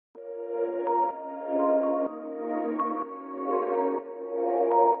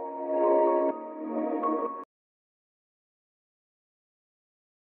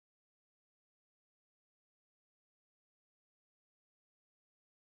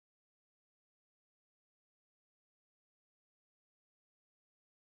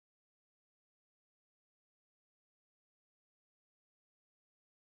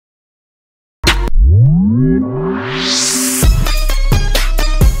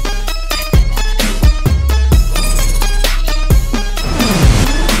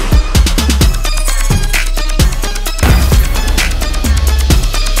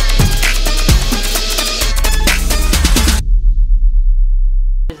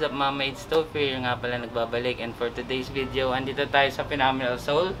What's up mahmates, Toffyzy nga pala nagbabalik, and for today's video, andito tayo sa Phenominal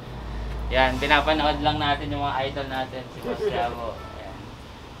Soul. Yan, pinapanood lang natin yung mga idol natin, si Boss Yabo,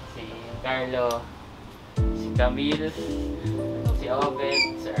 si Carlo, si Camille, si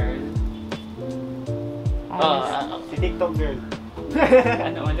Obed, si Earl. Si TikTok girl.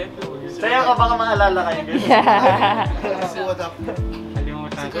 Ano ulit? Sa'yo ka baka maalala kayo girl. What up?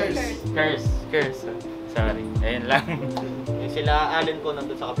 Kalimutan ko. Curse. Sorry, ayun lang. Yung sila Allen ko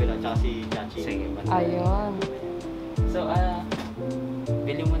nandun sa kapila, tsaka si Chachi. Sige, Ayun. So,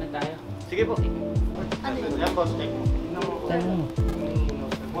 bili muna tayo. Sige po. Ano yun? Yan boss, check mo.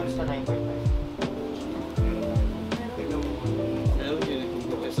 Bulls na 9.5. Meron yun, kung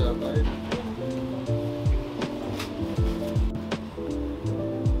ko kayo sa bahay.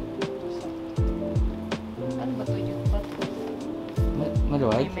 Ano ba ito yun?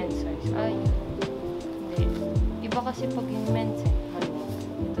 Maluwag? May men's size. Ay. Hindi. Iba kasi pag yung men's eh. Maluwag.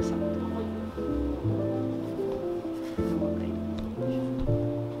 Ito sa ito. Okay.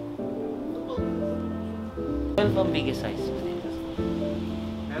 12 ang biggest size.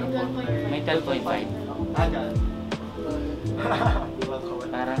 May 12.5. Agad.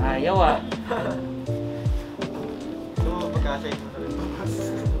 Parang ayaw So, pagka-size mo na rin.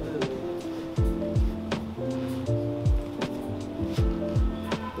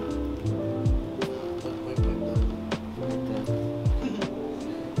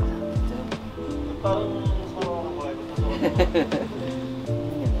 Parang mas marunong ang buhay ko.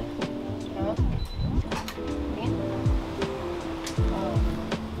 Ano? Tingin? Oh.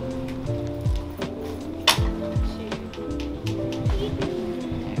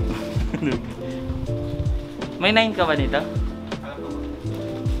 May 9 ka ba nito? Alam ko.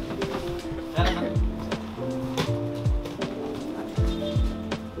 Alam mo.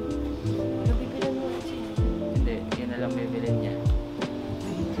 Ano bibilan mo rin siya? Hindi, yun na lang bibilin niya.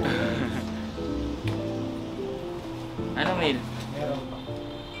 Ano, Mil? Meron pa.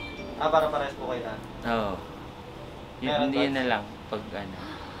 Para parehas po kayo na. Oo. Meron Yun, ba? yun na lang. Pag ano.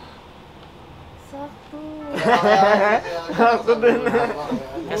 Sakto. Sakto din.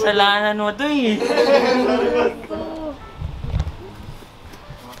 Kasalanan mo to eh. Sakto.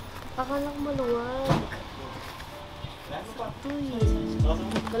 Akala ko maluwag. Sakto eh.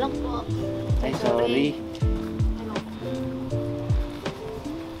 Galang po. Ay, sorry.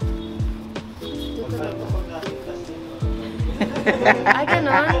 Dito na po. Ay,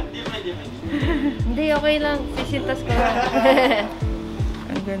 ganon? Hindi, okay lang. Sisintas ko lang.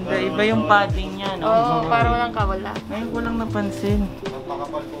 Ang ganda. Iba yung padding niya, no? Oo, para walang kawala. Ngayon ko lang napansin.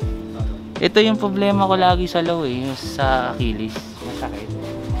 Napakapal po. Ito yung problema ko lagi sa low eh. Yung sa Achilles. Masakit.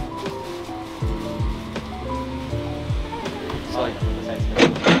 Sorry.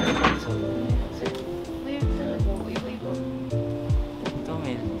 Weird talaga. Iba-iba. Ito,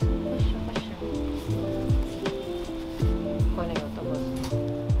 Mel. Pasya. Kunin ko ito, boss.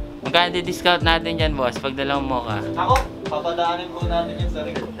 Magkano di-discount natin dyan, boss? Pag dalawang mo ka. Ako, papadaanin po natin yung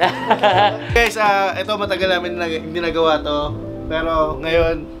sarili. Guys, ito matagal namin hindi nagawa to. Pero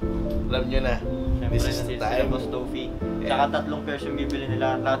ngayon, alam nyo na. This is the Sila time. Boss Toffy. Tsaka 3 pairs yung bibili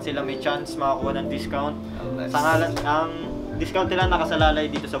nila. Lahat sila may chance makakuha ng discount. Sa ngalan, ang discount nila nakasalalay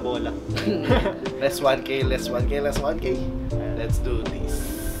dito sa bola. Less 1K, less 1K, less 1K. Let's do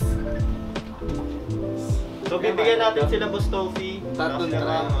this. So bibigyan natin sila Boss Toffy. Tatlong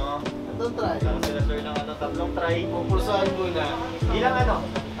try. Tatlong try. Meron sila sir ng 3 try. Pupulsahan muna. Ilang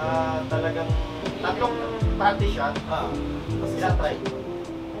talagang 3 practice shot. Ilang try?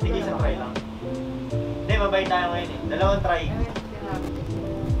 Hindi isang try lang. Hindi, mabay tayo ngayon eh. 2 try.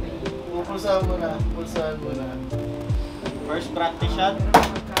 Pupulsahan muna. Pulsahan muna. First practice shot.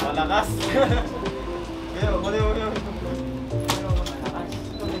 Malakas. Ngayon, kunin mo yun.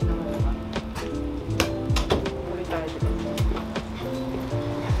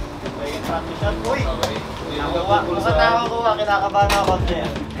 Second practice shot. Uy! Nakuha. Bakit nakakuha? Kinakabahan ako konti.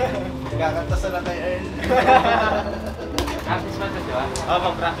 Kakanta sa lang kay Earl. Practice ba ito, di ba?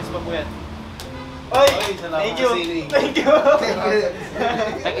 Mag-practice pa po yan. Oy! Salamat Thank you! sa sili. Thank you!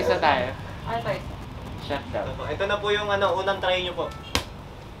 Tag-isa tayo. Ay, tayo. Shut down. Ito na po yung unang try nyo po.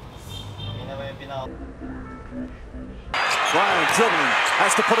 Hindi naman yung pinaka... Ryan dribbling,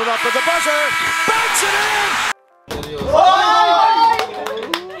 has to put it up with the buzzer, banks it in!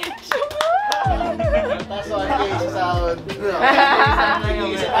 Taas 1K sa sahod.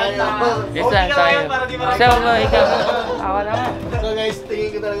 Yes lang, tayo. So, ikaw. Ako naman. So guys,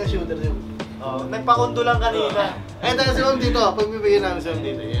 tingin ko talaga shooter yun. Nagpakundo lang kanina. Eh, tayo si Ma'am dito. Pagbibigyan namin si Ma'am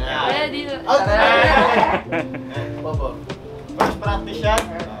dito. Kaya dito. Out! Popo. First practice shot.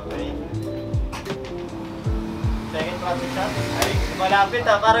 Okay. Second practice shot. Ay, Malapit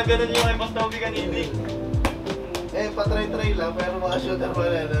ha, parang ganun yung kay Boss Toby kanina. Eh, patry-try lang, pero mga shooter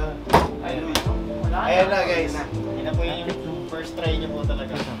wala na. Ayun. Ayan na guys. Yan na po yung first try niyo po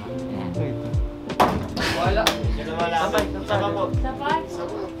talaga. Wala. Ganun malapit. Sama po. Sabay.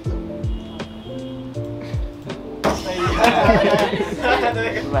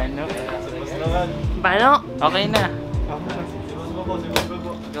 Bano? Si Boss naman. Bano? Okay na. Si Boss mo po, si Boss mo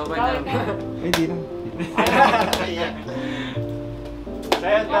po. Ikaw ba na?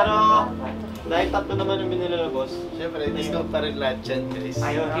 Kaya, pero dahil tatlo naman yung binili na boss. Siyempre, discount pa rin lahat yan guys.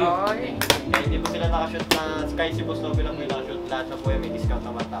 Ayun. Ay. Kaya hindi po sila nakashoot na Sky si Boss Toby lang may nakashoot. Lahat na po yung may discount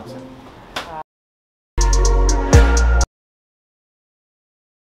na 1,000.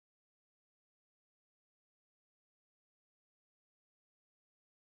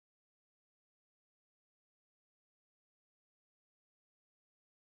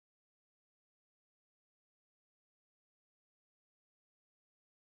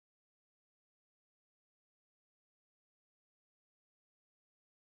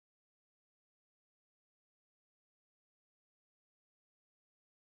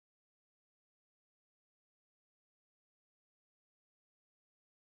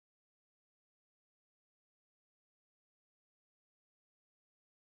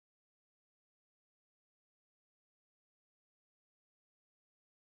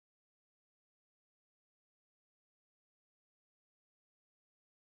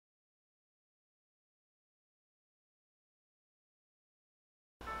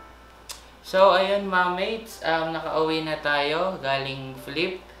 So, ayun mahmates, nakauwi na tayo galing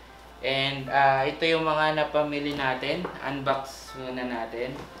flip. And ito yung mga napamili natin. Unbox muna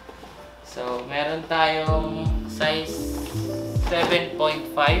natin. So, meron tayong size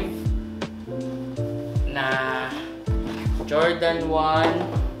 7.5 na Jordan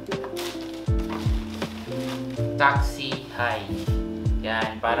 1 Taxi High.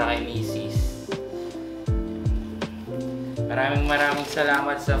 Yan, para kay Mrs. Maraming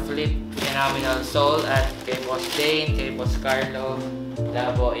salamat sa Flip Phenominal Soul at kay Boss Dane, kay Boss Carlo,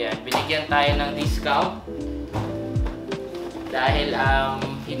 Labo. Yan, binigyan tayo ng discount. Dahil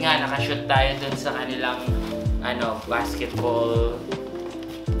yun nga, nakashoot tayo dun sa kanilang basketball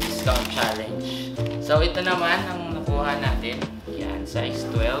discount challenge. So ito naman ang nakuha natin. Yan, size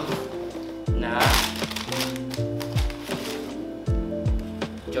 12 na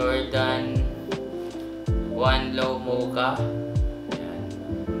Jordan 1 Low Mocha. Yan.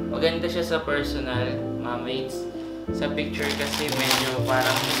 Maganda siya sa personal, mahmates. Sa picture kasi medyo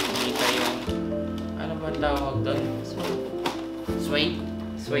parang nakikita yung ano ba tawag doon?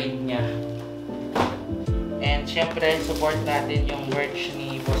 Suede niya. And syempre, support natin yung merch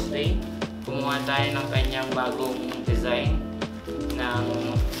ni Boss Dane. Kumuha tayo ng kanyang bagong design ng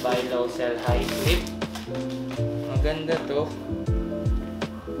buy low sell high flip. Maganda to.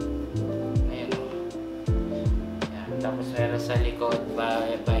 Ayan o. Tapos meron sa likod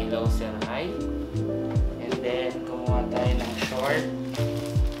buy low sell high. And then kumuha tayo ng short.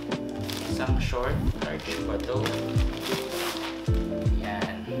 Isang short. Large pa to.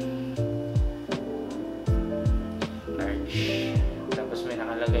 Yan. Large. Tapos may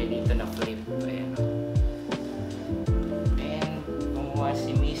nakalagay dito na flip. Ayan o. And kumuha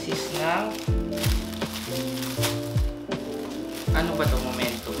si Mrs. ng ano ba to?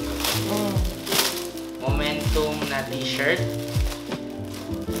 Momentum. Momentum na t-shirt.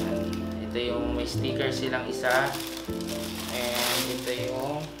 Ito yung may sticker silang isa. And ito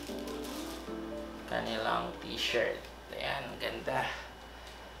yung kanilang t-shirt. Ayan, ganda.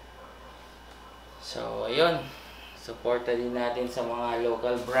 So, ayun. Supporta din natin sa mga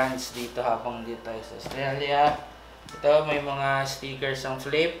local brands dito habang dito tayo sa Australia. Ito, may mga stickers ang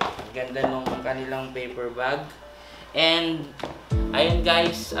Flip. Ganda nung kanilang paper bag. And ayun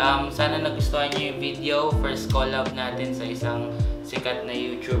guys, sana nagustuhan nyo yung video. First collab natin sa isang sikat na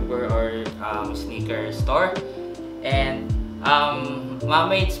YouTuber or sneaker store. And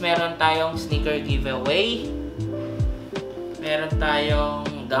mahmates, meron tayong sneaker giveaway. Meron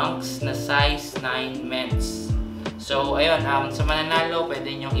tayong dunks na size 9 men's. So ayun, sa mananalo, pwede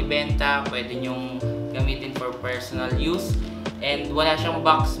nyong ibenta, pwede nyong gamitin for personal use. And wala siyang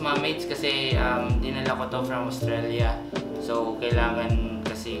box, mahmates, kasi dinala ko to from Australia. So kailangan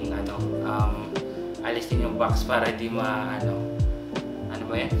kasing alisin yung box para di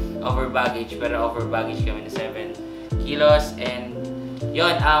over baggage. Pero over baggage kami na 7 kilos. And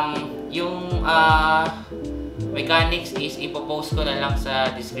yun, yung mechanics is ipopost ko na lang sa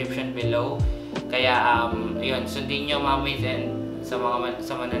description below. Kaya yun, sundin nyo mahmates, and sa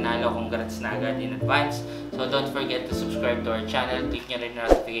mananalo, congrats na agad in advance. So don't forget to subscribe to our channel. Click nyo rin yung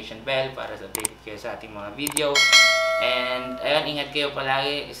notification bell para sa updated kayo sa ating mga video. And ayun, ingat kayo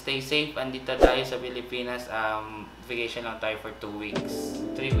palagi. Stay safe. Andito tayo sa Pilipinas. Vacation lang tayo for 2 weeks.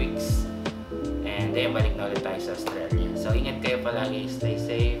 3 weeks. And ayun, balik na ulit tayo sa Australia. So ingat kayo palagi. Stay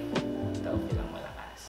safe. Toffyzy.